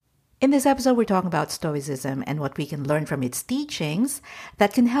In this episode, we're talking about Stoicism and what we can learn from its teachings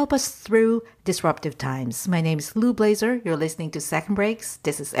that can help us through disruptive times. My name is Lou Blazer. You're listening to Second Breaks.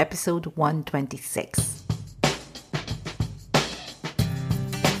 This is episode 126.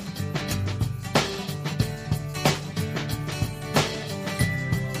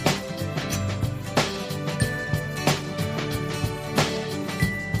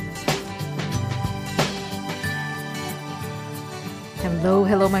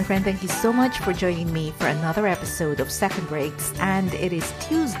 Hello, my friend. Thank you so much for joining me for another episode of Second Breaks. And it is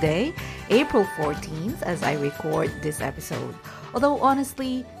Tuesday, April 14th, as I record this episode. Although,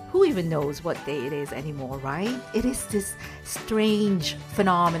 honestly, who even knows what day it is anymore, right? It is this strange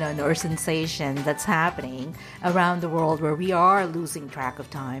phenomenon or sensation that's happening around the world where we are losing track of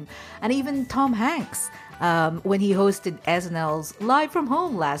time. And even Tom Hanks, when he hosted SNL's Live from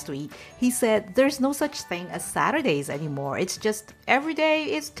Home last week, he said there's no such thing as Saturdays anymore. It's just every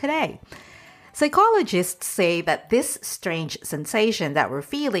day is today. Psychologists say that this strange sensation that we're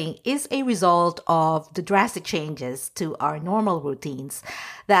feeling is a result of the drastic changes to our normal routines,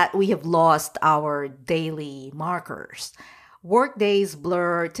 that we have lost our daily markers. Workdays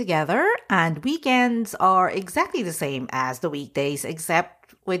blur together and weekends are exactly the same as the weekdays,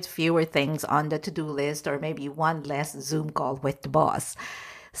 except with fewer things on the to-do list or maybe one less Zoom call with the boss.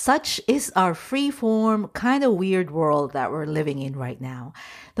 Such is our free-form, kind of weird world that we're living in right now.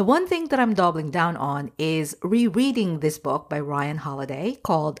 The one thing that I'm doubling down on is rereading this book by Ryan Holiday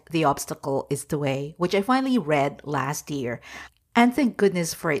called The Obstacle is the Way, which I finally read last year. And thank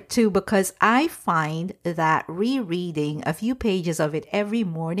goodness for it too, because I find that rereading a few pages of it every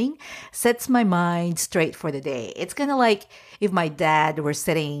morning sets my mind straight for the day. It's kind of like if my dad were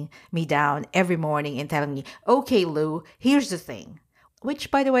sitting me down every morning and telling me, okay, Lou, here's the thing.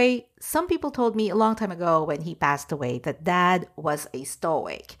 Which, by the way, some people told me a long time ago when he passed away that Dad was a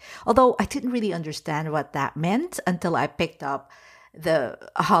Stoic. Although I didn't really understand what that meant until I picked up the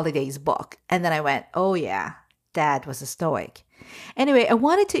Holidays book. And then I went, oh yeah, Dad was a Stoic. Anyway, I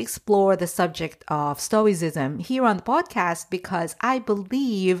wanted to explore the subject of Stoicism here on the podcast because I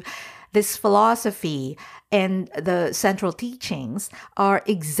believe this philosophy and the central teachings are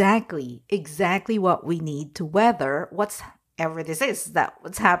exactly what we need to weather whatever this is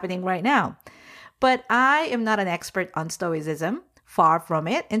what's happening right now. But I am not an expert on Stoicism, far from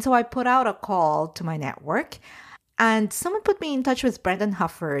it. And so I put out a call to my network. And someone put me in touch with Brendan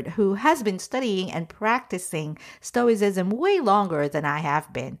Hufford, who has been studying and practicing Stoicism way longer than I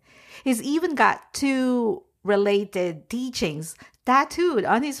have been. He's even got two related teachings tattooed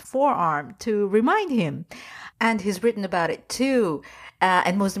on his forearm to remind him. And he's written about it too.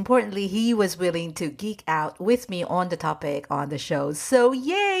 And most importantly, he was willing to geek out with me on the topic on the show. So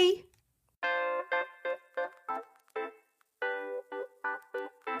yay!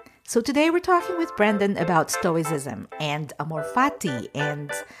 So today we're talking with Brendan about Stoicism and Amor Fati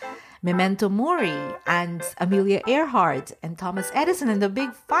and Memento Mori and Amelia Earhart and Thomas Edison and the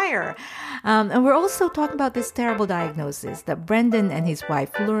Big Fire. And we're also talking about this terrible diagnosis that Brendan and his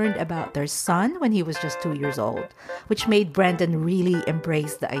wife learned about their son when he was just 2 years old, which made Brendan really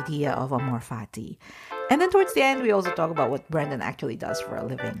embrace the idea of Amor Fati. And then towards the end, we also talk about what Brendan actually does for a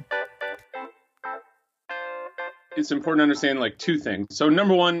living. It's important to understand two things. So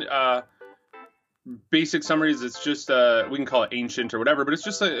number one, basic summaries, it's just, we can call it ancient or whatever, but it's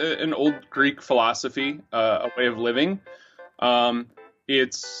just an old Greek philosophy, a way of living.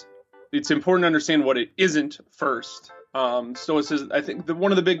 It's important to understand what it isn't first. Stoicism, I think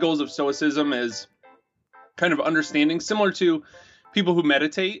one of the big goals of Stoicism is kind of understanding, similar to people who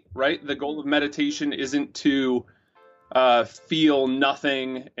meditate, right? The goal of meditation isn't to feel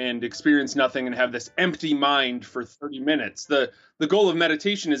nothing and experience nothing and have this empty mind for 30 minutes. The goal of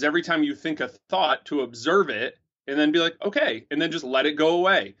meditation is every time you think a thought to observe it and then be like, okay, and then just let it go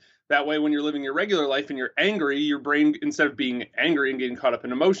away. That way, when you're living your regular life and you're angry, your brain, instead of being angry and getting caught up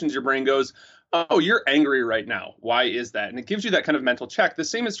in emotions, your brain goes, oh, you're angry right now. Why is that? And it gives you that kind of mental check. The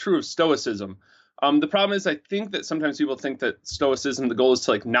same is true of Stoicism. The problem is I think that sometimes people think that Stoicism, the goal is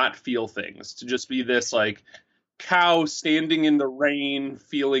to not feel things, to just be this cow standing in the rain,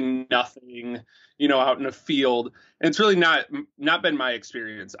 feeling nothing, out in a field. And it's really not been my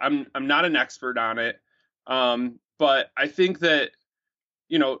experience. I'm not an expert on it. But I think that,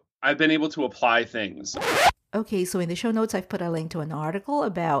 I've been able to apply things. Okay, so in the show notes, I've put a link to an article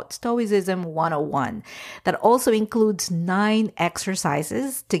about Stoicism 101 that also includes 9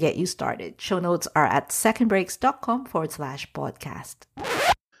 exercises to get you started. Show notes are at secondbreaks.com/podcast.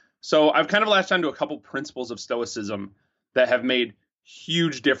 So I've kind of latched onto a couple principles of Stoicism that have made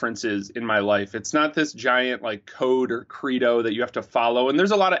huge differences in my life. It's not this giant like code or credo that you have to follow. And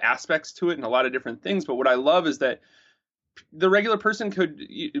there's a lot of aspects to it and a lot of different things. But what I love is that the regular person could,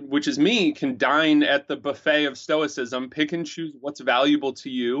 which is me, can dine at the buffet of stoicism, pick and choose what's valuable to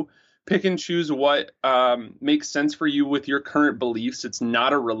you, pick and choose what makes sense for you with your current beliefs. It's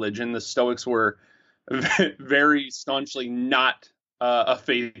not a religion. The Stoics were very staunchly not a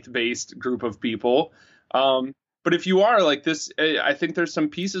faith-based group of people. But if you are like this, I think there's some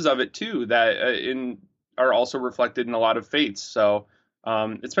pieces of it too that are also reflected in a lot of faiths. So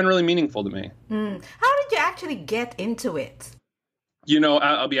it's been really meaningful to me. How did you actually get into it?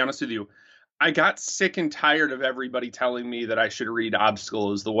 I'll be honest with you. I got sick and tired of everybody telling me that I should read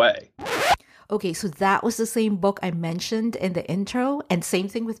Obstacle is the Way. Okay, so that was the same book I mentioned in the intro, and same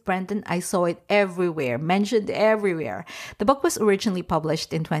thing with Brendan. I saw it everywhere, mentioned everywhere. The book was originally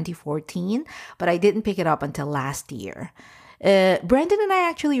published in 2014, but I didn't pick it up until last year. Brendan and I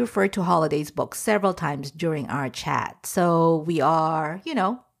actually referred to Holiday's book several times during our chat, so we are,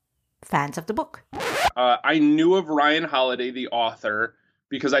 fans of the book. I knew of Ryan Holiday, the author,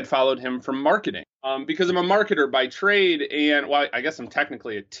 because I'd followed him from marketing. Because I'm a marketer by trade, and well, I guess I'm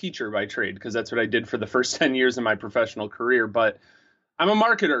technically a teacher by trade because that's what I did for the first 10 years of my professional career. But I'm a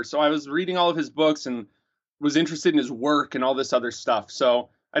marketer, so I was reading all of his books and was interested in his work and all this other stuff. So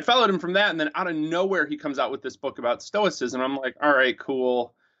I followed him from that, and then out of nowhere, he comes out with this book about stoicism. I'm like, all right,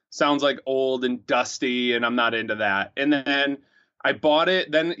 cool. Sounds like old and dusty, and I'm not into that. And then I bought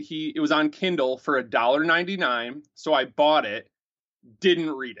it. Then it was on Kindle for $1.99, so I bought it.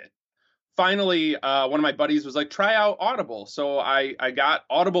 Didn't read it. Finally, one of my buddies was like, try out Audible. So I got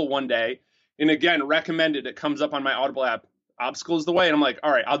Audible one day, and again, recommended. It comes up on my Audible app, Obstacle is the Way. And I'm like,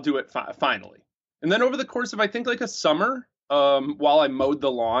 all right, I'll do it finally. And then over the course of, I think, like a summer, while I mowed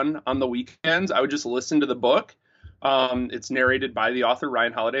the lawn on the weekends, I would just listen to the book. It's narrated by the author,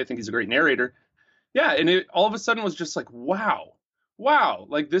 Ryan Holiday. I think he's a great narrator. Yeah, and it all of a sudden was just like, wow,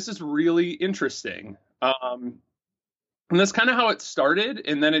 like this is really interesting. And that's kind of how it started,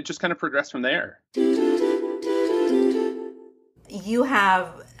 and then it just kind of progressed from there. You have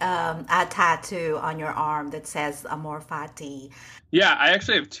a tattoo on your arm that says Amor Fati. Yeah, I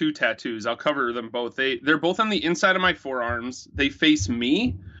actually have two tattoos. I'll cover them both. They're both on the inside of my forearms. They face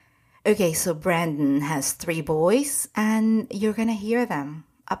me. Okay, so Brandon has 3 boys, and you're going to hear them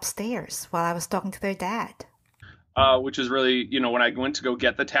upstairs while I was talking to their dad. Which is really, when I went to go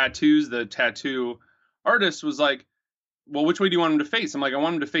get the tattoos, the tattoo artist was like, well, which way do you want him to face? I'm like, I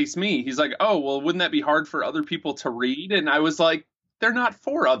want him to face me. He's like, oh, well, wouldn't that be hard for other people to read? And I was like, they're not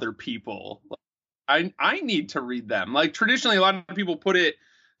for other people. I need to read them. Like traditionally, a lot of people put it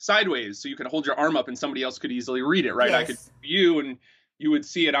sideways so you can hold your arm up and somebody else could easily read it, right? Yes. I could you and you would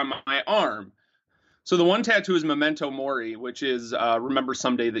see it on my arm. So the one tattoo is Memento Mori, which is remember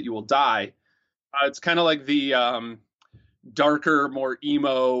someday that you will die. It's kind of like the darker, more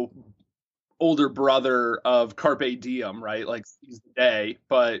emo older brother of Carpe Diem, right? Like seize the day,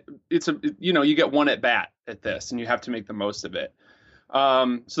 but it's you get one at bat at this and you have to make the most of it.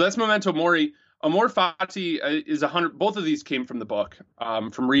 So that's Memento Mori. Amor Fati is 100. Both of these came from the book.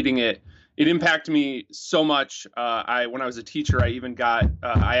 From reading it, it impacted me so much. When I was a teacher,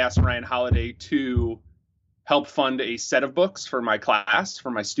 I asked Ryan Holiday to help fund a set of books for my class, for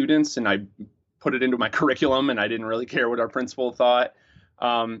my students, and I put it into my curriculum, and I didn't really care what our principal thought.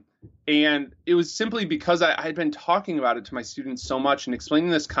 And it was simply because I had been talking about it to my students so much and explaining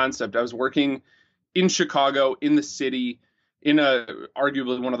this concept. I was working in Chicago, in the city, in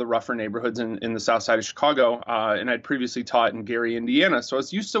arguably one of the rougher neighborhoods in the south side of Chicago. And I'd previously taught in Gary, Indiana. So I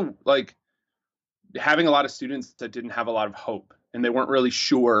was used to like having a lot of students that didn't have a lot of hope and they weren't really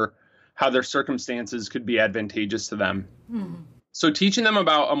sure how their circumstances could be advantageous to them. Mm-hmm. So teaching them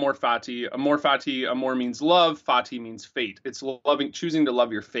about Amor Fati, amor means love, fati means fate. It's choosing to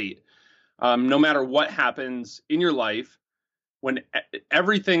love your fate. No matter what happens in your life, when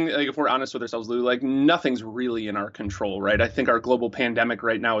everything, like if we're honest with ourselves, Lou, like nothing's really in our control, right? I think our global pandemic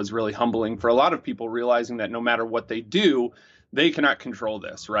right now is really humbling for a lot of people, realizing that no matter what they do, they cannot control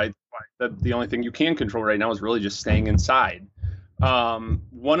this, right? The only thing you can control right now is really just staying inside.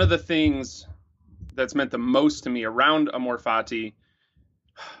 One of the things that's meant the most to me around Amor Fati,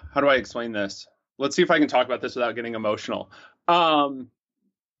 how do I explain this? Let's see if I can talk about this without getting emotional.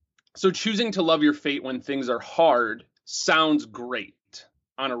 So choosing to love your fate when things are hard sounds great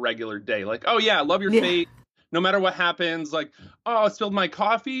on a regular day. Like, oh yeah, love your fate. No matter what happens, like, oh, I spilled my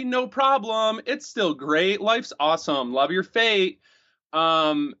coffee. No problem. It's still great. Life's awesome. Love your fate.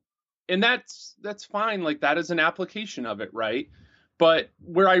 And that's fine. Like that is an application of it, right? But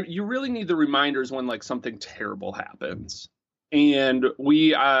you really need the reminders when like something terrible happens. And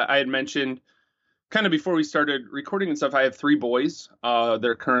I had mentioned kind of before we started recording and stuff, I have three boys.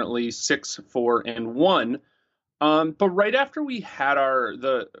 They're currently 6, 4, and 1. But right after we had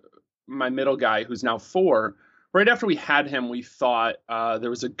my middle guy, who's now 4, right after we had him, we thought there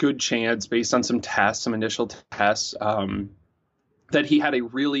was a good chance, based on some initial tests, that he had a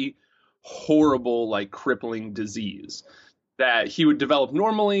really horrible, like crippling disease that he would develop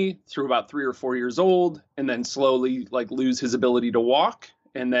normally through about 3 or 4 years old, and then slowly like lose his ability to walk,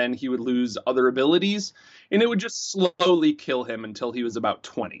 and then he would lose other abilities, and it would just slowly kill him until he was about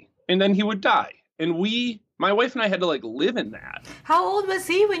 20, and then he would die. And my wife and I had to like live in that. How old was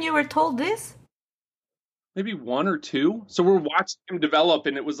he when you were told this? Maybe 1 or 2. So we're watching him develop,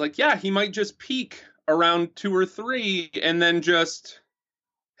 and it was like, yeah, he might just peak around 2 or 3 and then just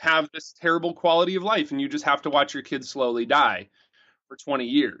have this terrible quality of life, and you just have to watch your kids slowly die for 20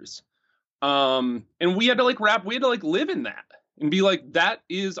 years. And we had to live in that and be like, that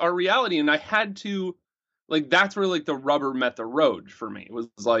is our reality. And I had to, like, that's where like the rubber met the road for me. It was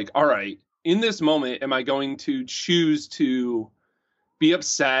like, all right, in this moment, am I going to choose to be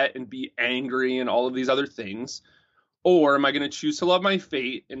upset and be angry and all of these other things? Or am I going to choose to love my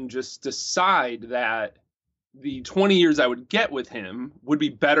fate and just decide that the 20 years I would get with him would be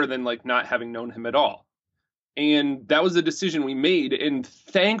better than like not having known him at all? And that was the decision we made. And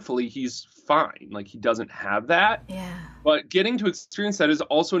thankfully he's fine. Like, he doesn't have that. Yeah. But getting to experience that is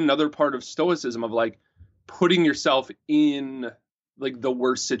also another part of stoicism, of like putting yourself in like the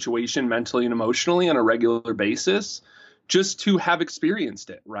worst situation mentally and emotionally on a regular basis, just to have experienced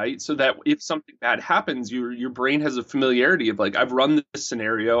it, right? So that if something bad happens, your brain has a familiarity of like, I've run this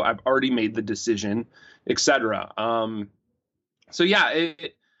scenario, I've already made the decision, etc. So yeah,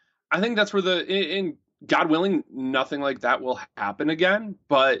 I think that's where in God willing, nothing like that will happen again.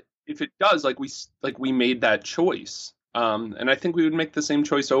 But if it does, like we made that choice, and I think we would make the same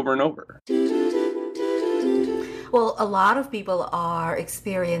choice over and over. Well, a lot of people are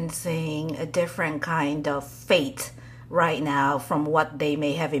experiencing a different kind of fate right now from what they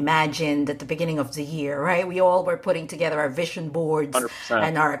may have imagined at the beginning of the year, right? We all were putting together our vision boards 100%.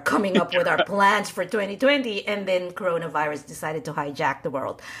 and are coming up with our plans for 2020, and then coronavirus decided to hijack the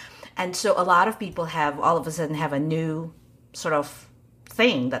world. And so a lot of people all of a sudden have a new sort of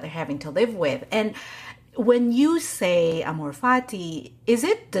thing that they're having to live with. And when you say amor fati, is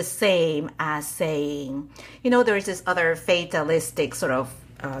it the same as saying, there's this other fatalistic sort of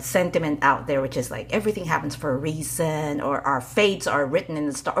sentiment out there, which is like everything happens for a reason, or our fates are written in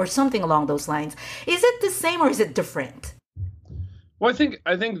the star, or something along those lines? Is it the same or is it different? Well,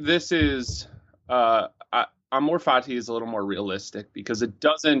 I think this is amor fati is a little more realistic, because it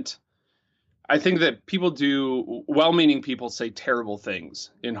doesn't. I think that well-meaning people say terrible things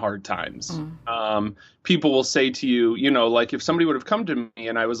in hard times. People will say to you, like if somebody would have come to me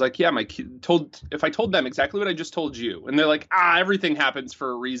and I was like, yeah, my kid if I told them exactly what I just told you, and they're like, everything happens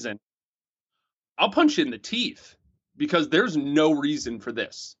for a reason, I'll punch you in the teeth, because there's no reason for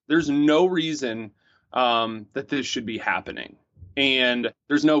this. There's no reason that this should be happening. And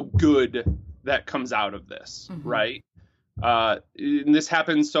there's no good that comes out of this, right? And this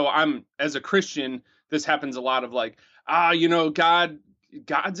happens. So as a Christian, this happens a lot of like,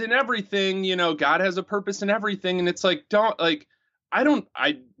 God's in everything, God has a purpose in everything. And it's like,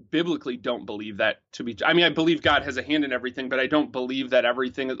 I biblically don't believe that to be, I believe God has a hand in everything, but I don't believe that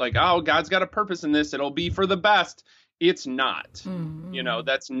everything is like, God's got a purpose in this, it'll be for the best. It's not,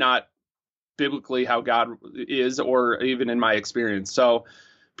 that's not biblically how God is, or even in my experience. So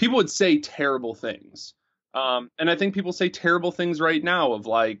people would say terrible things. And I think people say terrible things right now of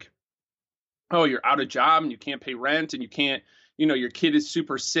like, oh, you're out of job and you can't pay rent, and you can't, your kid is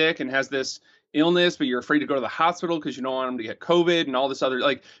super sick and has this illness, but you're afraid to go to the hospital because you don't want them to get COVID, and all this other,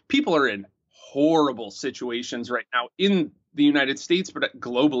 like, people are in horrible situations right now in the United States, but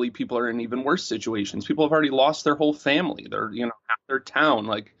globally, people are in even worse situations. People have already lost their whole family, half their town,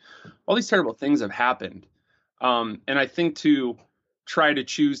 like all these terrible things have happened. And I think to try to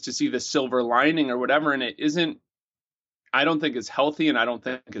choose to see the silver lining or whatever, and I don't think is healthy, and I don't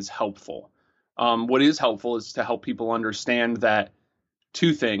think is helpful. What is helpful is to help people understand that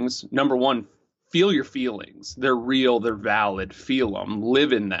two things. Number one, feel your feelings. They're real, they're valid, feel them,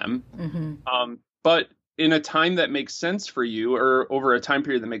 live in them. But in a time that makes sense for you, or over a time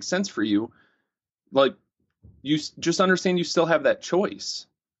period that makes sense for you, like, you just understand you still have that choice.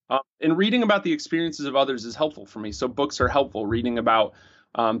 And reading about the experiences of others is helpful for me. So books are helpful. Reading about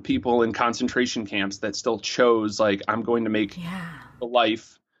people in concentration camps that still chose, like, I'm going to make the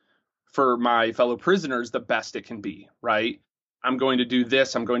life for my fellow prisoners the best it can be, right? I'm going to do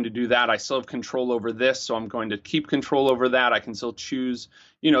this, I'm going to do that. I still have control over this, so I'm going to keep control over that. I can still choose.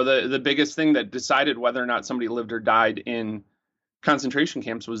 The biggest thing that decided whether or not somebody lived or died in concentration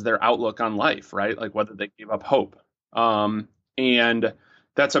camps was their outlook on life, right? Like whether they gave up hope. And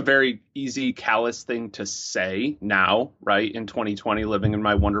that's a very easy, callous thing to say now, right? In 2020, living in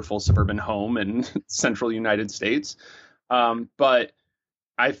my wonderful suburban home in central United States. But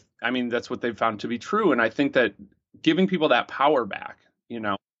I mean, that's what they've found to be true. And I think that giving people that power back,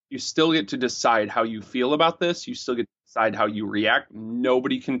 you still get to decide how you feel about this. You still get to decide how you react.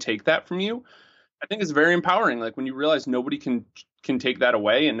 Nobody can take that from you. I think it's very empowering. Like when you realize nobody can take that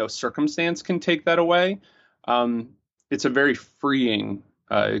away and no circumstance can take that away. It's a very freeing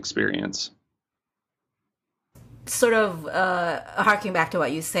experience. Sort of harking back to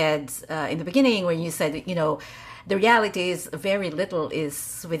what you said in the beginning when you said, the reality is very little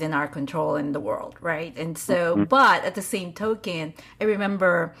is within our control in the world, right? And so, but at the same token, I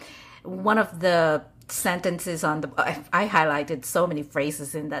remember one of the sentences on I highlighted so many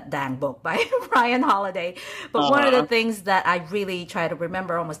phrases in that dang book by Ryan Holiday, but one of the things that I really try to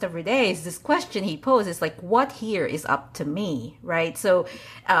remember almost every day is this question he poses, like, what here is up to me, right? So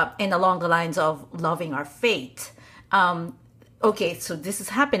and along the lines of loving our fate, okay, so this is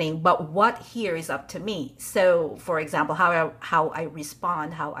happening, but what here is up to me? So for example, how I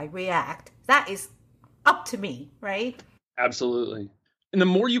respond, how I react, that is up to me, right? Absolutely. And the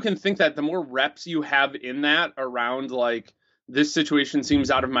more you can think that, the more reps you have in that around, like, this situation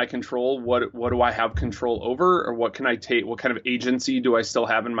seems out of my control. What do I have control over? Or what can I take? What kind of agency do I still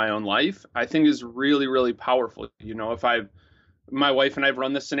have in my own life? I think is really, really powerful. If my wife and I have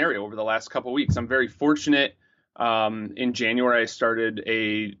run this scenario over the last couple of weeks, I'm very fortunate. In January, I started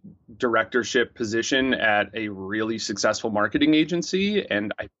a directorship position at a really successful marketing agency.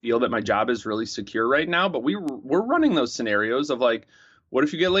 And I feel that my job is really secure right now. But we're running those scenarios of like, what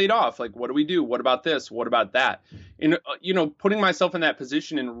if you get laid off? Like, what do we do? What about this? What about that? And, putting myself in that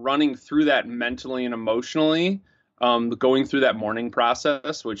position and running through that mentally and emotionally, going through that mourning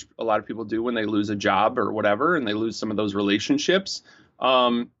process, which a lot of people do when they lose a job or whatever, and they lose some of those relationships,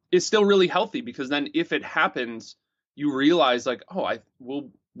 is still really healthy, because then if it happens, you realize like, oh,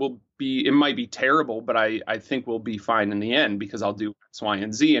 it might be terrible, but I think we'll be fine in the end because I'll do X, Y,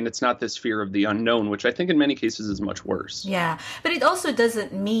 and Z. And it's not this fear of the unknown, which I think in many cases is much worse. Yeah. But it also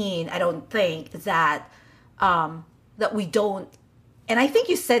doesn't mean, I don't think, that that we don't, and I think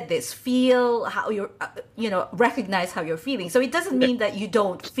you said this, feel how you're, recognize how you're feeling. So it doesn't mean that you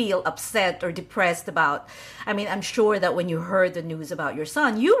don't feel upset or depressed about, I mean, I'm sure that when you heard the news about your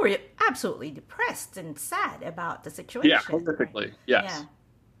son, you were absolutely depressed and sad about the situation. Yeah, horrifically. Yes. Yeah.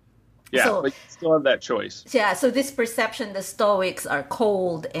 Yeah, so, but you still have that choice. Yeah, so this perception the Stoics are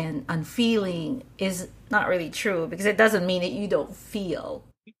cold and unfeeling is not really true, because it doesn't mean that you don't feel.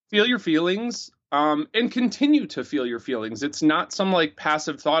 Feel your feelings, and continue to feel your feelings. It's not some like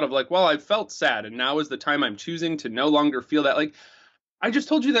passive thought of like, well, I felt sad and now is the time I'm choosing to no longer feel that. Like, I just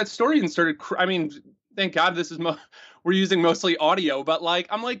told you that story and started, I mean, thank God this is, we're using mostly audio, but like,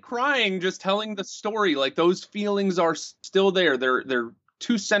 I'm like crying just telling the story. Like, those feelings are still there. They're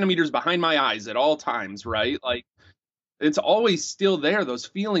 2 centimeters behind my eyes at all times, right? Like, it's always still there. Those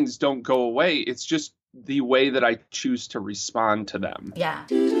feelings don't go away. It's just the way that I choose to respond to them. Yeah.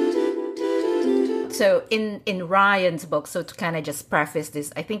 So in Ryan's book, so to kind of just preface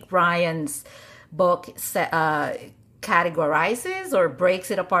this, I think Ryan's book categorizes or breaks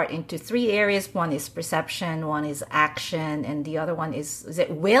it apart into 3 areas. One is perception, one is action, and the other one is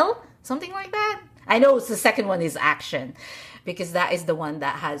it will? Something like that? I know the second one is action, because that is the one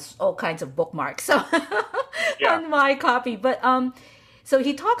that has all kinds of bookmarks on my copy. But so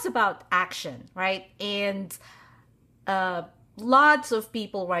he talks about action, right? And lots of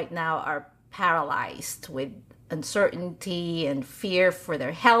people right now are paralyzed with uncertainty and fear for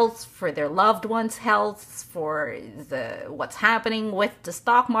their health, for their loved ones' health, for what's happening with the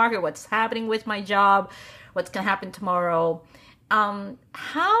stock market, what's happening with my job, what's going to happen tomorrow.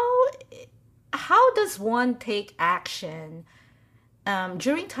 How does one take action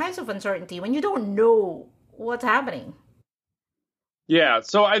during times of uncertainty when you don't know what's happening? Yeah,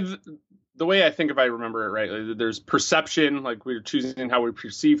 so the way I think, if I remember it right, there's perception, like we're choosing how we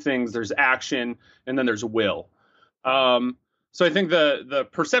perceive things. There's action, and then there's will. So I think the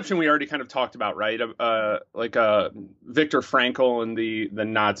perception we already kind of talked about, right? Like Viktor Frankl and the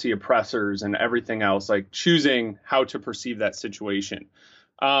Nazi oppressors and everything else, like choosing how to perceive that situation.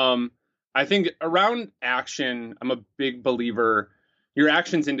 I think around action, I'm a big believer your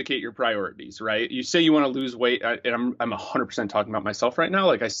actions indicate your priorities, right? You say you want to lose weight, and I'm 100% talking about myself right now.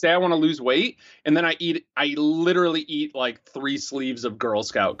 Like I say I want to lose weight, and then I literally eat like 3 sleeves of Girl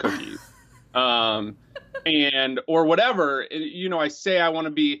Scout cookies. And or whatever, I say I want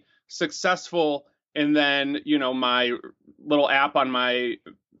to be successful, and then, my little app on my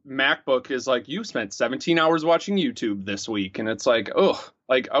MacBook is like, you spent 17 hours watching YouTube this week. And it's like, oh,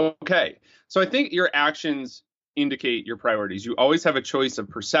 like, okay. So I think your actions indicate your priorities. You always have a choice of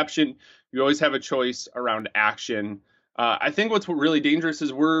perception. You always have a choice around action. I think what's really dangerous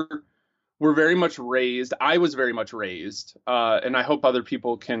is we're very much raised. I was very much raised, and I hope other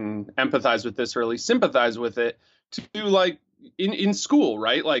people can empathize with this or at least sympathize with it, to like in school,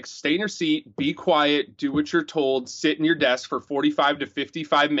 right? Like stay in your seat, be quiet, do what you're told, sit in your desk for 45 to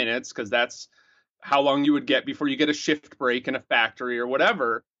 55 minutes, because that's how long you would get before you get a shift break in a factory or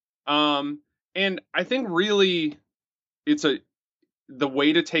whatever. And I think really the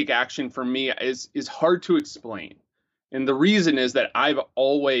way to take action for me is hard to explain. And the reason is that I've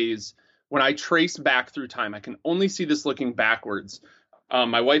always, when I trace back through time, I can only see this looking backwards.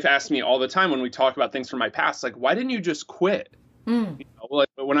 My wife asks me all the time when we talk about things from my past, like, why didn't you just quit? Like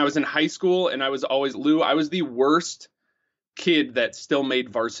when I was in high school, and I was always, Lou, I was the worst kid that still made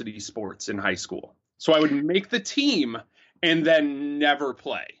varsity sports in high school. So I would make the team and then never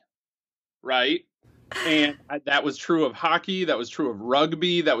play, right? And that was true of hockey. That was true of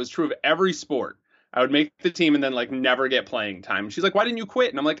rugby. That was true of every sport. I would make the team and then like never get playing time. She's like, why didn't you quit?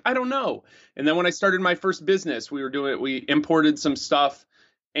 And I'm like, I don't know. And then when I started my first business, we imported some stuff,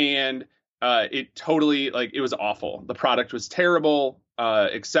 and it totally, like, it was awful. The product was terrible,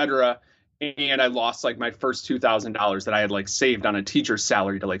 etc. And I lost like my first $2,000 that I had like saved on a teacher's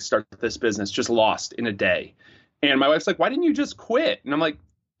salary to like start this business, just lost in a day. And my wife's like, why didn't you just quit? And I'm like,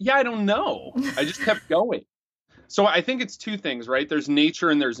 yeah, I don't know. I just kept going. So I think it's 2 things, right? There's nature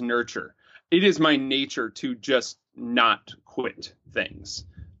and there's nurture. It is my nature to just not quit things.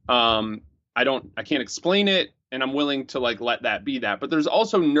 I can't explain it, and I'm willing to like let that be that. But there's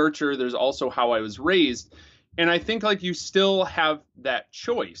also nurture. There's also how I was raised. And I think like you still have that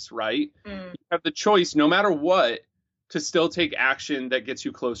choice, right? You have the choice, no matter what, to still take action that gets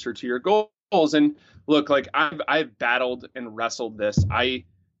you closer to your goals. And look, like I've battled and wrestled this.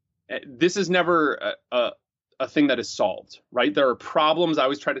 This is never a thing that is solved, right? There are problems. I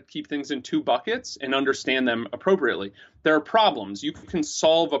always try to keep things in 2 buckets and understand them appropriately. There are problems. You can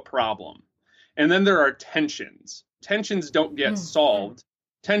solve a problem. And then there are tensions. Tensions don't get solved.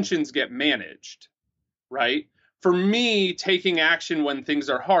 Tensions get managed, right? For me, taking action when things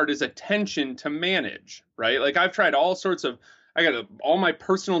are hard is a tension to manage, right? Like I've tried all sorts of, I got all my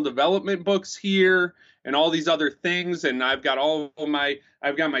personal development books here and all these other things. And I've got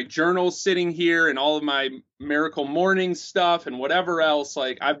I've got my journals sitting here and all of my Miracle Morning stuff and whatever else.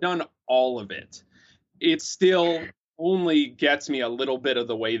 Like I've done all of it. It still only gets me a little bit of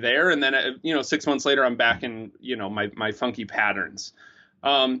the way there. And then, 6 months later, I'm back in, my funky patterns.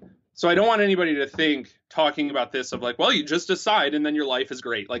 So I don't want anybody to think talking about this of like, well, you just decide and then your life is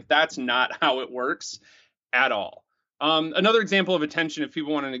great. Like that's not how it works at all. Another example of attention, if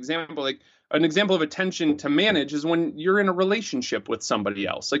people want an example, like an example of attention to manage is when you're in a relationship with somebody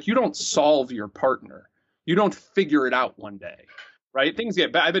else. Like you don't solve your partner. You don't figure it out one day, right? Things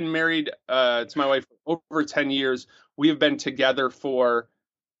get bad. I've been married to my wife for over 10 years. We have been together for,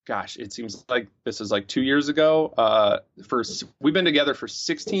 gosh, it seems like this is like 2 years ago. We've been together for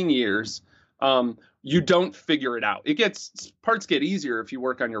 16 years. You don't figure it out. Parts get easier if you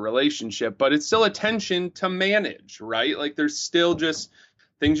work on your relationship, but it's still a tension to manage, right? Like there's still just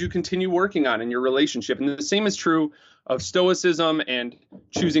things you continue working on in your relationship. And the same is true of stoicism and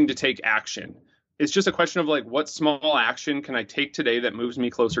choosing to take action. It's just a question of like, what small action can I take today that moves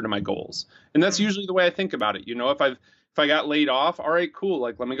me closer to my goals? And that's usually the way I think about it. If I got laid off, all right, cool.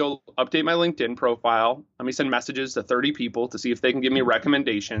 Like, let me go update my LinkedIn profile. Let me send messages to 30 people to see if they can give me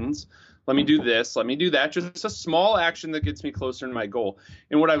recommendations. Let me do this. Let me do that. Just a small action that gets me closer to my goal.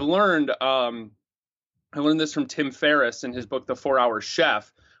 And what I've learned, I learned this from Tim Ferriss in his book, The 4-Hour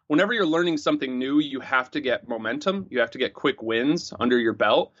Chef. Whenever you're learning something new, you have to get momentum. You have to get quick wins under your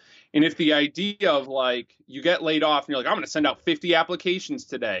belt. And if the idea of like, you get laid off and you're like, I'm going to send out 50 applications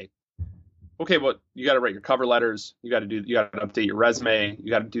today. Okay, well, you got to write your cover letters. You got to update your resume. You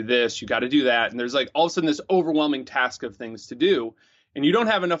got to do this. You got to do that. And there's like all of a sudden this overwhelming task of things to do. And you don't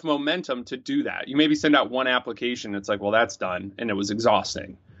have enough momentum to do that. You maybe send out one application. It's like, well, that's done. And it was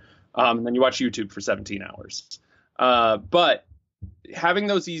exhausting. And then you watch YouTube for 17 hours. But having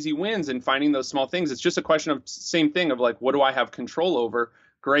those easy wins and finding those small things, it's just a question of same thing of like, what do I have control over?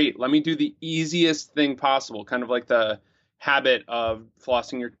 Great. Let me do the easiest thing possible. Kind of like the habit of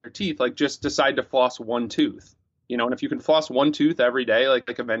flossing your teeth, like just decide to floss one tooth. And if you can floss one tooth every day, like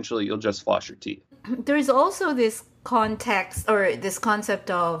eventually you'll just floss your teeth. There's also this context or this concept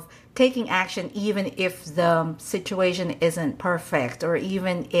of taking action even if the situation isn't perfect, or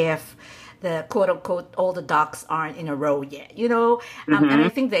even if the quote unquote all the ducks aren't in a row yet, And I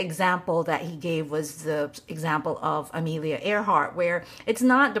think the example that he gave was the example of Amelia Earhart, where it's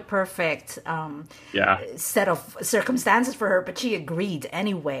not the perfect set of circumstances for her, but she agreed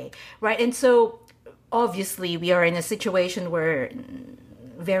anyway, right? And so obviously we are in a situation where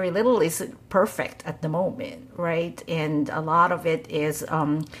very little is perfect at the moment, right? And a lot of it is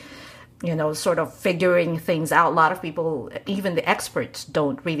sort of figuring things out. A lot of people, even the experts,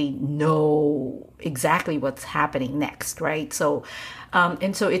 don't really know exactly what's happening next, right? So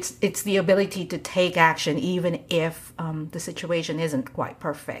it's the ability to take action even if the situation isn't quite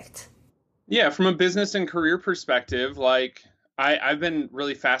perfect. Yeah, from a business and career perspective, like I've been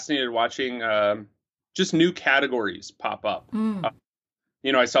really fascinated watching just new categories pop up.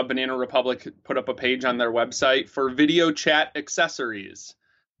 I saw Banana Republic put up a page on their website for video chat accessories.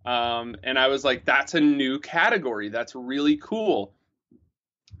 And I was like, that's a new category. That's really cool.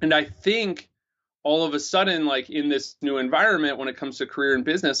 And I think all of a sudden, like in this new environment, when it comes to career and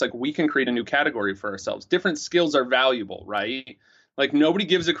business, like we can create a new category for ourselves. Different skills are valuable, right? Like nobody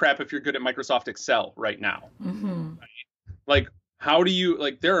gives a crap if you're good at Microsoft Excel right now. Mm-hmm. Right? Like, how do you,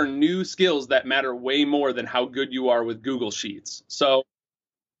 like, there are new skills that matter way more than how good you are with Google Sheets. So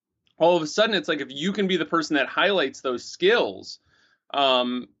all of a sudden, it's like if you can be the person that highlights those skills,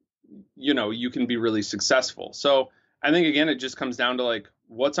 you can be really successful. So I think, again, it just comes down to like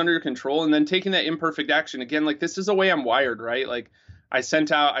what's under your control, and then taking that imperfect action. Again, like this is the way I'm wired, right? Like I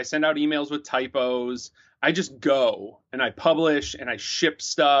send out emails with typos. I just go and I publish and I ship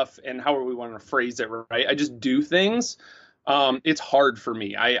stuff, and however we want to phrase it, right? I just do things. It's hard for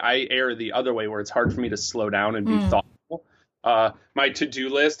me. I err the other way, where it's hard for me to slow down and be thoughtful. My to-do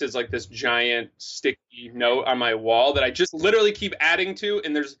list is like this giant sticky note on my wall that I just literally keep adding to.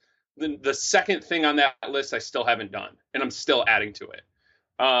 And there's the second thing on that list I still haven't done, and I'm still adding to it.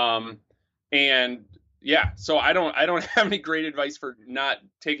 And yeah, so I don't have any great advice for not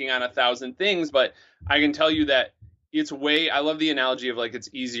taking on 1,000 things, but I can tell you that I love the analogy of like, it's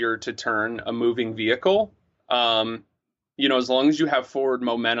easier to turn a moving vehicle. As long as you have forward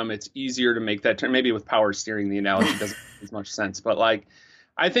momentum, it's easier to make that turn. Maybe with power steering, the analogy doesn't make as much sense, but like,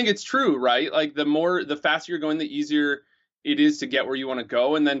 I think it's true, right? Like the faster you're going, the easier it is to get where you want to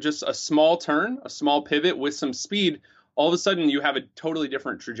go. And then just a small turn, a small pivot with some speed, all of a sudden you have a totally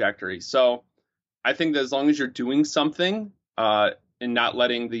different trajectory. So I think that as long as you're doing something and not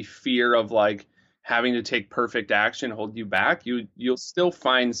letting the fear of like having to take perfect action hold you back, you'll still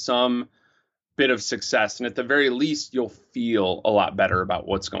find some bit of success. And at the very least, you'll feel a lot better about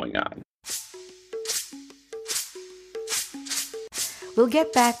what's going on. We'll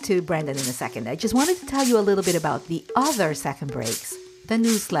get back to Brendan in a second. I just wanted to tell you a little bit about the other Second Breaks, the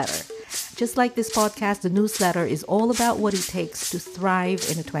newsletter. Just like this podcast, the newsletter is all about what it takes to thrive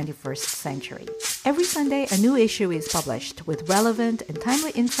in the 21st century. Every Sunday, a new issue is published with relevant and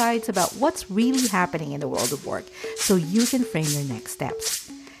timely insights about what's really happening in the world of work, so you can frame your next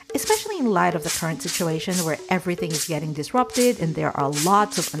steps. Especially in light of the current situation where everything is getting disrupted and there are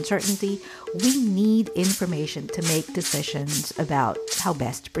lots of uncertainty, we need information to make decisions about how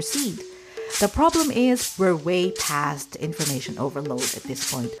best to proceed. The problem is we're way past information overload at this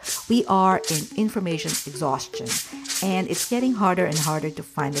point. We are in information exhaustion, and it's getting harder and harder to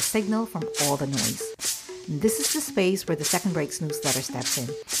find the signal from all the noise. This is the space where the Second Breaks newsletter steps in,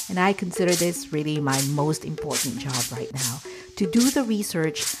 and I consider this really my most important job right now, to do the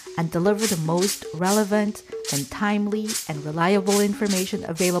research and deliver the most relevant and timely and reliable information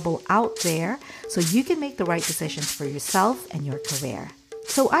available out there so you can make the right decisions for yourself and your career.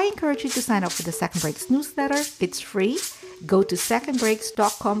 So I encourage you to sign up for the Second Breaks newsletter. It's free. Go to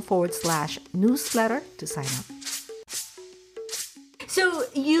secondbreaks.com/newsletter to sign up. So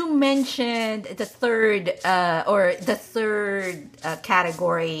you mentioned the third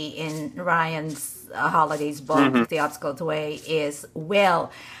category in Ryan's Holiday's book, The Obstacle to Way, is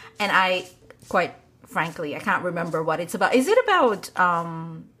will. And I, quite frankly, I can't remember what it's about. Is it about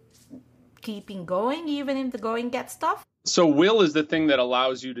keeping going even if the going gets tough? So will is the thing that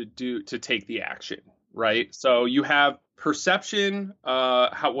allows you to take the action, right? So you have perception,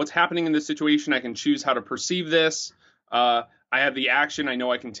 what's happening in this situation. I can choose how to perceive this. I have the action. I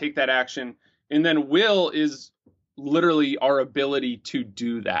know I can take that action. And then will is literally our ability to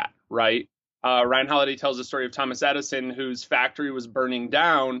do that, right? Ryan Holiday tells the story of Thomas Edison, whose factory was burning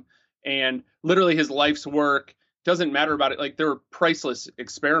down, and literally his life's work doesn't matter about it. Like there were priceless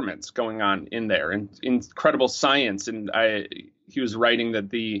experiments going on in there and incredible science. And he was writing that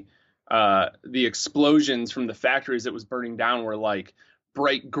the explosions from the factories that was burning down were like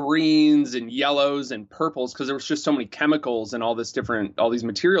bright greens and yellows and purples because there was just so many chemicals and all these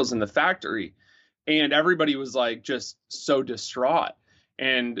materials in the factory. And everybody was like just so distraught.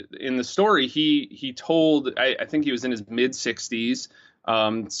 And in the story, he told, I think he was in his mid 60s.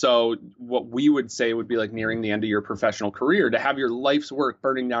 So what we would say would be like nearing the end of your professional career, to have your life's work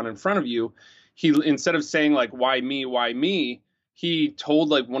burning down in front of you. He, instead of saying like, why me, he told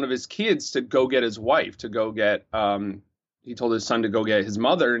like one of his kids to go get his wife, to go get, he told his son to go get his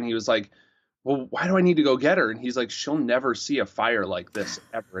mother. And he was like, well, why do I need to go get her? And he's like, she'll never see a fire like this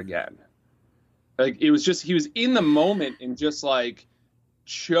ever again. Like it was just, he was in the moment and just like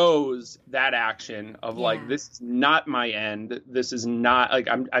chose that action of like, this is not my end. This is not like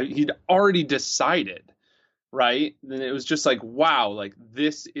he'd already decided, right? Then it was just like, wow, like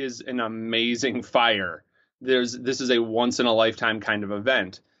this is an amazing fire. This is a once in a lifetime kind of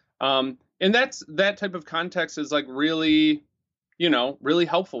event. And that type of context is like really, really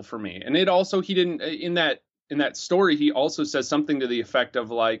helpful for me. And it also, he didn't, in that story, he also says something to the effect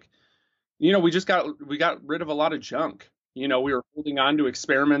of like, we got rid of a lot of junk. We were holding on to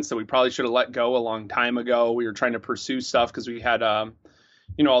experiments that we probably should have let go a long time ago. We were trying to pursue stuff because we had,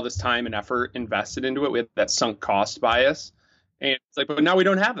 all this time and effort invested into it. We had that sunk cost bias. And it's like, but now we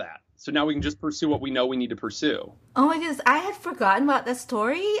don't have that. So now we can just pursue what we know we need to pursue. Oh my goodness, I had forgotten about that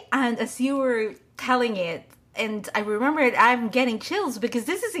story. And as you were telling it, and I remembered, I'm getting chills because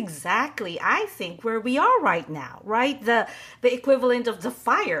this is exactly, I think, where we are right now, right? The equivalent of the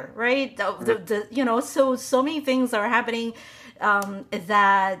fire, right? So many things are happening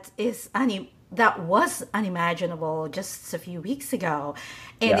that was unimaginable just a few weeks ago.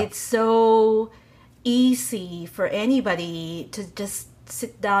 And it's so easy for anybody to just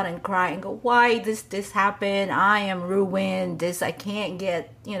sit down and cry and go, why this happened? I am ruined. I can't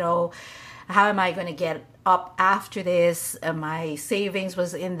get, how am I going to get up after this? My savings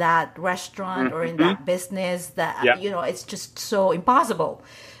was in that restaurant or in that business that, it's just so impossible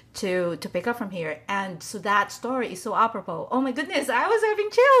to pick up from here. And so that story is so apropos. Oh my goodness, I was having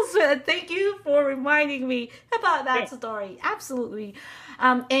chills. Thank you for reminding me about that story. Absolutely.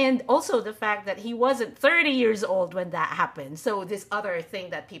 And also the fact that he wasn't 30 years old when that happened. So this other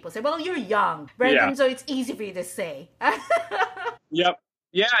thing that people say, well, you're young, right? And so it's easy for you to say. Yep.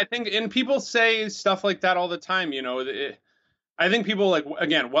 Yeah, I think, and people say stuff like that all the time. I think people, like,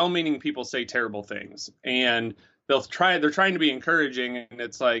 again, well-meaning people say terrible things, and they're trying to be encouraging. And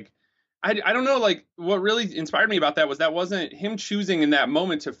it's like, I don't know, like what really inspired me about that wasn't him choosing in that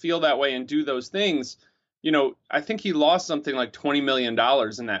moment to feel that way and do those things. I think he lost something like $20 million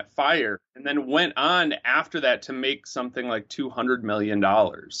in that fire, and then went on after that to make something like $200 million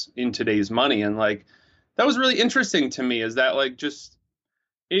in today's money. And like, that was really interesting to me, is that like, just,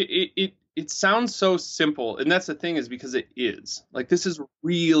 it sounds so simple. And that's the thing, is because it is. Like, this is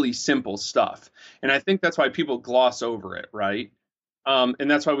really simple stuff. And I think that's why people gloss over it, right? And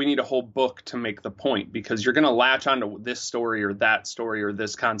that's why we need a whole book to make the point, because you're going to latch onto this story or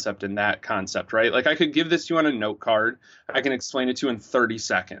this concept and that concept, right? Like, I could give this to you on a note card. I can explain it to you in 30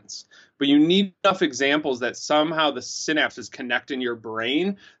 seconds. But you need enough examples that somehow the synapses connect in your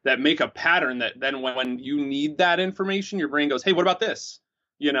brain that make a pattern that then when you need that information, your brain goes, hey, what about this?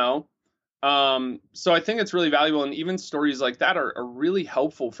 So I think it's really valuable. And even stories like that are really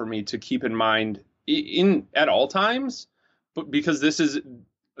helpful for me to keep in mind at all times. But because this is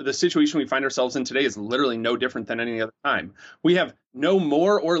the situation we find ourselves in today, is literally no different than any other time. We have no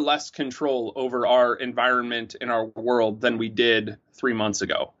more or less control over our environment and our world than we did 3 months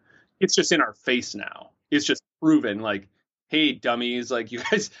ago. It's just in our face now. It's just proven, like, hey, dummies, like, you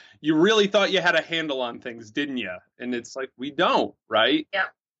guys, you really thought you had a handle on things, didn't you? And it's like, we don't, right? Yeah.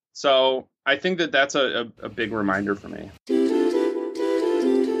 So I think that's a big reminder for me.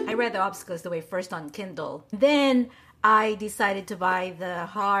 I read The Obstacles the Way first on Kindle. Then I decided to buy the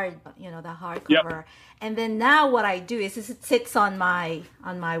hardcover. Yep. And then now what I do is it sits on my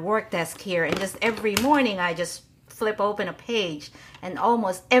work desk here, and just every morning I just flip open a page, and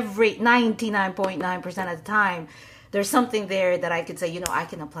almost every 99.9% of the time there's something there that I could say, I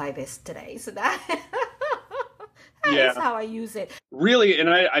can apply this today. So that is how I use it. Really, and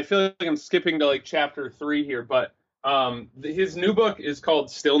I feel like I'm skipping to like chapter 3 here, but his new book is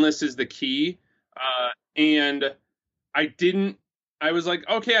called Stillness is the Key. And I was like,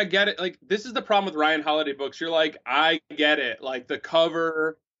 okay, I get it. Like, this is the problem with Ryan Holiday books. You're like, I get it. Like, the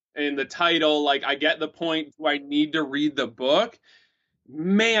cover and the title, like, I get the point. Do I need to read the book?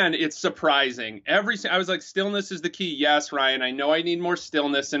 Man, it's surprising. I was like, stillness is the key. Yes, Ryan, I know I need more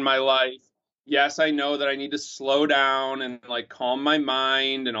stillness in my life. Yes, I know that I need to slow down and like calm my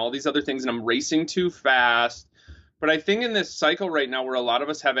mind and all these other things, and I'm racing too fast. But I think in this cycle right now where a lot of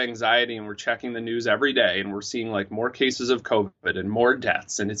us have anxiety and we're checking the news every day and we're seeing like more cases of COVID and more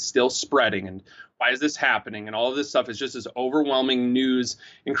deaths and it's still spreading and why is this happening and all of this stuff is just this overwhelming news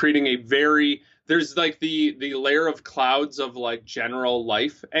and creating there's like the layer of clouds of like general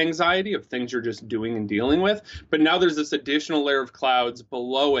life anxiety of things you're just doing and dealing with. But now there's this additional layer of clouds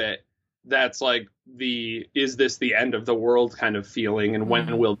below it that's like is this the end of the world kind of feeling, and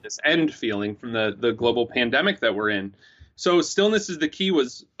when will this end feeling from the global pandemic that we're in. So stillness is the key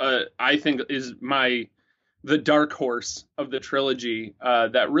was I think is the dark horse of the trilogy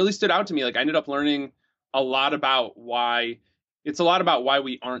that really stood out to me. Like I ended up learning a lot about why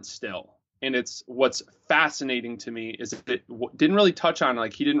we aren't still. And it's what's fascinating to me is it didn't really touch on,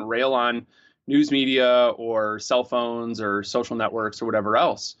 like he didn't rail on news media or cell phones or social networks or whatever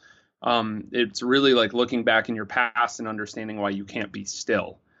else. It's really like looking back in your past and understanding why you can't be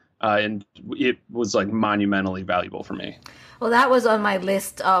still. And it was like monumentally valuable for me. Well, that was on my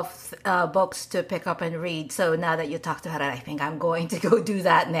list of books to pick up and read. So now that you talked about it, I think I'm going to go do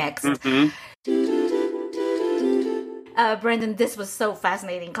that next. Mm-hmm. Brendan, this was so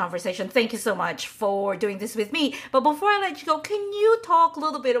fascinating conversation. Thank you so much for doing this with me. But before I let you go, can you talk a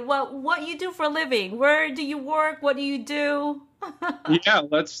little bit about what you do for a living? Where do you work? What do you do? Yeah,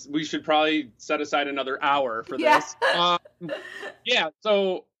 we should probably set aside another hour for this.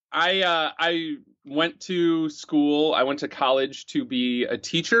 So I went to school. I went to college to be a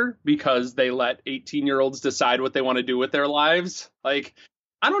teacher because they let 18-year-olds decide what they want to do with their lives. Like,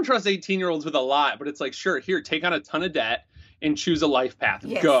 I don't trust 18-year-olds with a lot, but it's like, sure, here, take on a ton of debt and choose a life path.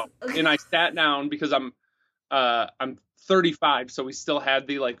 Yes. Go. And I sat down because I'm 35, so we still had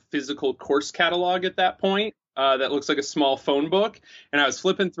the like physical course catalog at that point that looks like a small phone book. And I was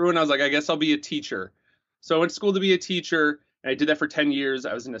flipping through and I was like, I guess I'll be a teacher. So I went to school to be a teacher, and I did that for 10 years.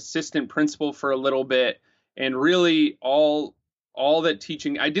 I was an assistant principal for a little bit, and really all that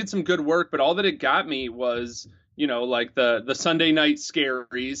teaching, I did some good work, but all that it got me was, you know, like the Sunday night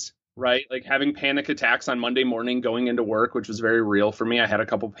scaries, right? Like having panic attacks on Monday morning going into work, which was very real for me. I had a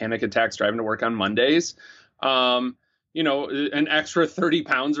couple panic attacks driving to work on Mondays. You know, an extra 30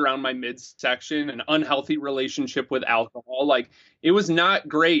 pounds around my midsection, an unhealthy relationship with alcohol. Like it was not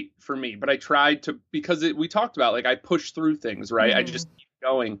great for me, but I tried to, because we talked about, like, I pushed through things, right? I just keep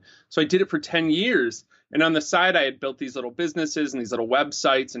going. So I did it for 10 years. And on the side, I had built these little businesses and these little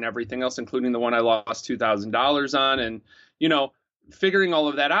websites and everything else, including the one I lost $2,000 on, and, you know, figuring all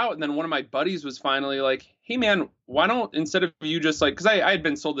of that out. And then one of my buddies was finally like, hey, man, why don't, instead of you just like, because I had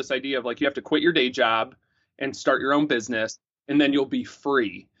been sold this idea of like, you have to quit your day job and start your own business, and then you'll be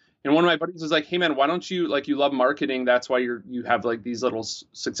free. And one of my buddies was like, hey, man, why don't you, like, you love marketing. That's why you have like these little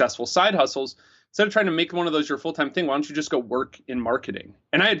successful side hustles. Instead of trying to make one of those your full-time thing, why don't you just go work in marketing?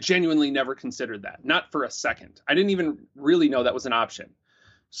 And I had genuinely never considered that, not for a second. I didn't even really know that was an option.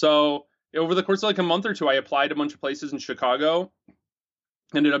 So over the course of like a month or two, I applied a bunch of places in Chicago,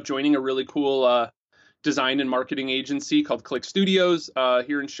 ended up joining a really cool design and marketing agency called Click Studios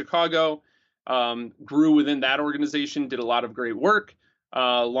here in Chicago. Grew within that organization, did a lot of great work,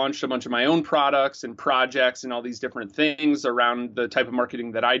 launched a bunch of my own products and projects and all these different things around the type of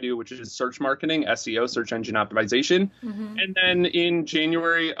marketing that I do, which is search marketing, SEO, search engine optimization. Mm-hmm. And then in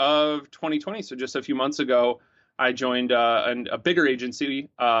January of 2020, so just a few months ago, I joined a bigger agency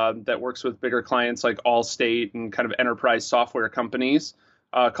that works with bigger clients like Allstate and kind of enterprise software companies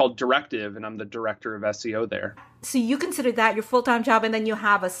called Directive, and I'm the director of SEO there. So you consider that your full-time job, and then you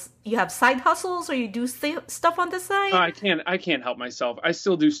have side hustles, or you do stuff on the side? I can't help myself. I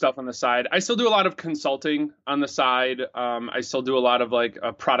still do stuff on the side. I still do a lot of consulting on the side. I still do a lot of like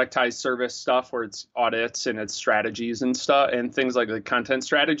productized service stuff where it's audits and it's strategies and stuff and things like content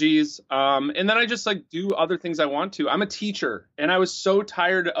strategies. And then I just like do other things I want to. I'm a teacher, and I was so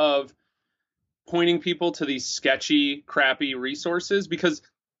tired of pointing people to these sketchy, crappy resources, because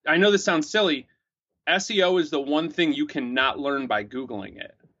I know this sounds silly. SEO is the one thing you cannot learn by Googling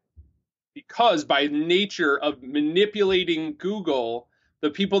it, because by nature of manipulating Google,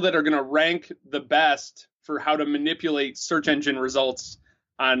 the people that are going to rank the best for how to manipulate search engine results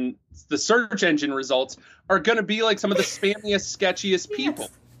on the search engine results are going to be like some of the spammiest, sketchiest people.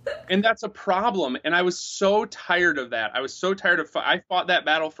 Yes. And that's a problem. And I was so tired of that. I fought that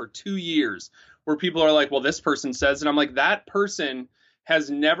battle for 2 years, where people are like, well, this person says, and I'm like, that person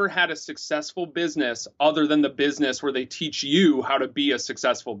has never had a successful business other than the business where they teach you how to be a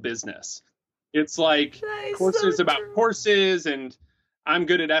successful business. It's like courses about courses and I'm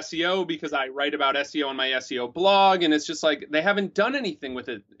good at SEO because I write about SEO on my SEO blog, and it's just like they haven't done anything with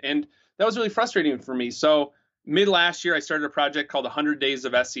it, and that was really frustrating for me. So mid last year, I started a project called 100 Days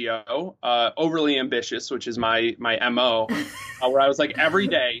of SEO, overly ambitious, which is my MO, where I was like every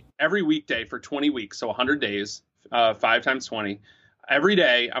day, every weekday for 20 weeks, so 100 days, 5 times 20, every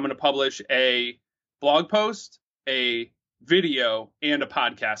day I'm going to publish a blog post, a video, and a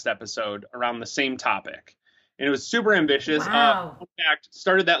podcast episode around the same topic. And it was super ambitious. Wow. In fact,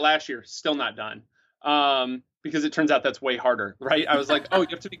 started that last year, still not done. Because it turns out that's way harder, right? I was like, oh, you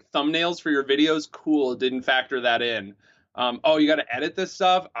have to make thumbnails for your videos? Cool, didn't factor that in. Oh, you got to edit this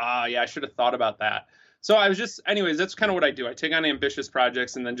stuff? Yeah, I should have thought about that. So I was just, anyways, that's kind of what I do. I take on ambitious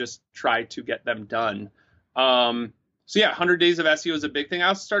projects and then just try to get them done. So yeah, 100 Days of SEO is a big thing. I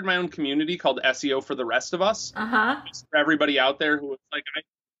also started my own community called SEO for the Rest of Us. Just for everybody out there who was like,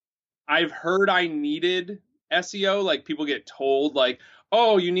 I've heard I needed SEO. Like people get told like,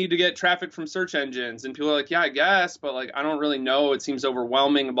 oh, you need to get traffic from search engines. And people are like, yeah, I guess, but like, I don't really know. It seems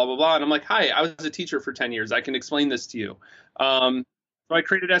overwhelming and blah, blah, blah. And I'm like, hi, I was a teacher for 10 years. I can explain this to you. So I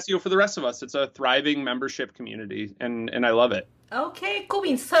created SEO for the Rest of Us. It's a thriving membership community and I love it. Okay, cool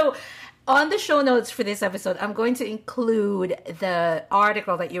beans. So on the show notes for this episode, I'm going to include the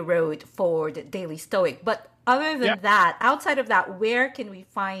article that you wrote for the Daily Stoic. But other than that, outside of that, where can we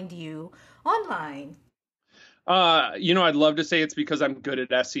find you online? I'd love to say it's because I'm good at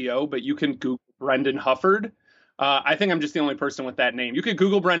SEO, but you can Google Brendan Hufford. I think I'm just the only person with that name. You could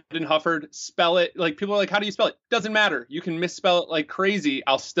Google Brendan Hufford, spell it. Like people are like, how do you spell it? Doesn't matter. You can misspell it like crazy.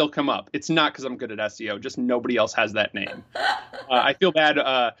 I'll still come up. It's not because I'm good at SEO. Just nobody else has that name. I feel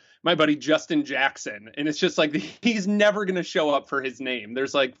bad. My buddy Justin Jackson, and it's just like he's never going to show up for his name.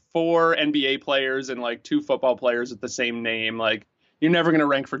 There's like 4 NBA players and like 2 football players with the same name. Like you're never going to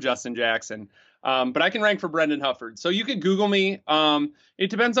rank for Justin Jackson. But I can rank for Brendan Hufford. So you could Google me. It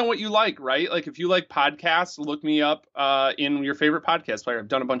depends on what you like, right? Like if you like podcasts, look me up in your favorite podcast player. I've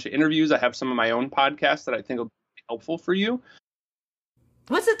done a bunch of interviews. I have some of my own podcasts that I think will be helpful for you.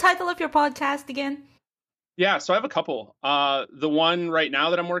 What's the title of your podcast again? Yeah, so I have a couple. The one right now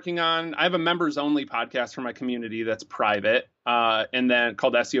that I'm working on, I have a members only podcast for my community that's private, and then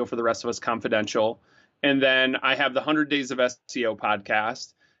called SEO for the Rest of Us Confidential. And then I have the 100 Days of SEO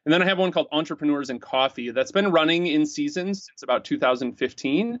podcast. And then I have one called Entrepreneurs and Coffee that's been running in seasons since about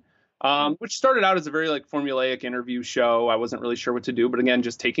 2015, which started out as a very like formulaic interview show. I wasn't really sure what to do, but again,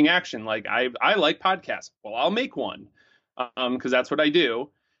 just taking action. Like I like podcasts. Well, I'll make one because that's what I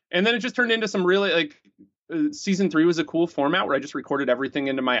do. And then it just turned into some really like season 3 was a cool format where I just recorded everything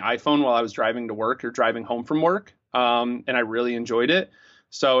into my iPhone while I was driving to work or driving home from work. And I really enjoyed it.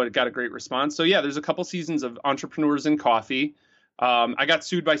 So it got a great response. So yeah, there's a couple seasons of Entrepreneurs and Coffee. I got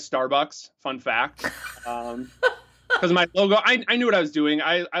sued by Starbucks. Fun fact. Because my logo, I knew what I was doing.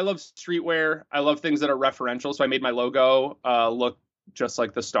 I love streetwear. I love things that are referential. So I made my logo look just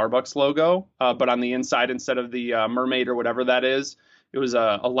like the Starbucks logo. But on the inside, instead of the mermaid or whatever that is, it was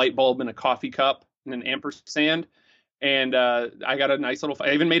a light bulb in a coffee cup and an ampersand. And I got a nice little,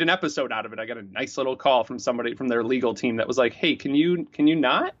 I even made an episode out of it. I got a nice little call from somebody from their legal team that was like, hey, can you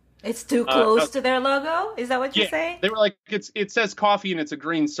not? It's too close to their logo? Is that what you're saying? They were like, it says coffee and it's a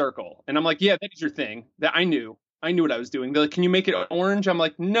green circle. And I'm like, yeah, that is your thing. That I knew what I was doing. They're like, can you make it orange? I'm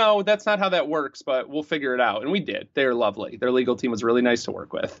like, no, that's not how that works, but we'll figure it out. And we did. They're lovely. Their legal team was really nice to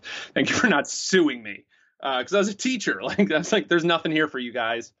work with. Thank you for not suing me. Because I was a teacher. Like, I was like, there's nothing here for you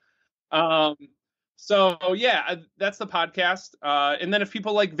guys. So yeah, that's the podcast. And then if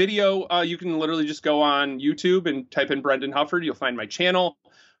people like video, you can literally just go on YouTube and type in Brendan Hufford. You'll find my channel.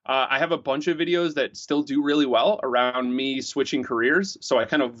 I have a bunch of videos that still do really well around me switching careers. So I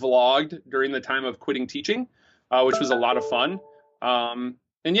kind of vlogged during the time of quitting teaching, which was a lot of fun.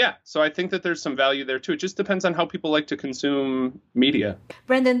 And yeah, so I think that there's some value there too. It just depends on how people like to consume media.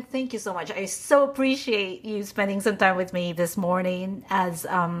 Brendan, thank you so much. I so appreciate you spending some time with me this morning as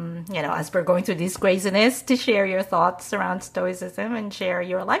as we're going through this craziness to share your thoughts around Stoicism and share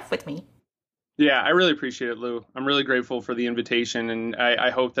your life with me. Yeah, I really appreciate it, Lou. I'm really grateful for the invitation. And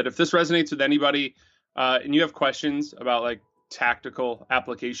I hope that if this resonates with anybody and you have questions about like tactical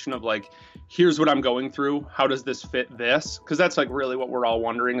application of like, here's what I'm going through. How does this fit this? Because that's like really what we're all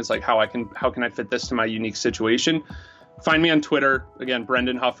wondering is like, how can I fit this to my unique situation? Find me on Twitter. Again,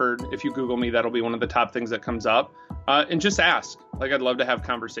 Brendan Hufford. If you Google me, that'll be one of the top things that comes up. And just ask. Like, I'd love to have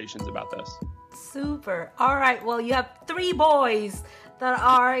conversations about this. Super. All right. Well, you have 3 boys that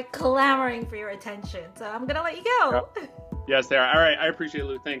are clamoring for your attention. So I'm going to let you go. Yep. Yes, they are. All right. I appreciate it,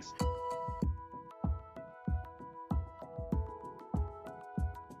 Lou. Thanks.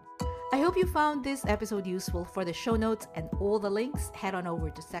 I hope you found this episode useful. For the show notes and all the links, head on over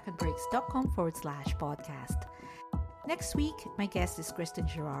to secondbreaks.com/podcast. Next week, my guest is Kristen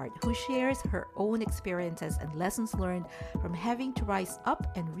Gerard, who shares her own experiences and lessons learned from having to rise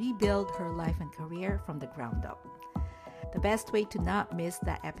up and rebuild her life and career from the ground up. The best way to not miss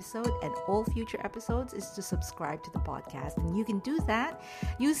that episode and all future episodes is to subscribe to the podcast. And you can do that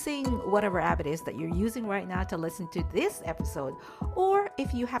using whatever app it is that you're using right now to listen to this episode. Or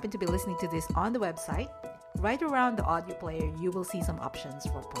if you happen to be listening to this on the website, right around the audio player, you will see some options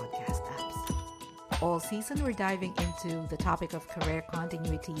for podcast apps. All season, we're diving into the topic of career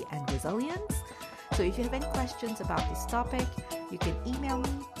continuity and resilience. So if you have any questions about this topic, you can email me,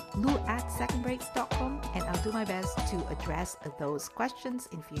 lou@secondbreaks.com, and I'll do my best to address those questions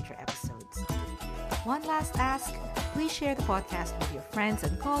in future episodes. One last ask, please share the podcast with your friends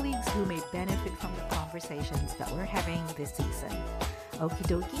and colleagues who may benefit from the conversations that we're having this season. Okie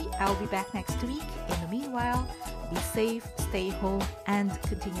dokie, I'll be back next week. In the meanwhile, be safe, stay home, and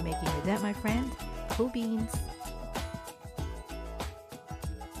continue making your dent, my friend. Cool beans.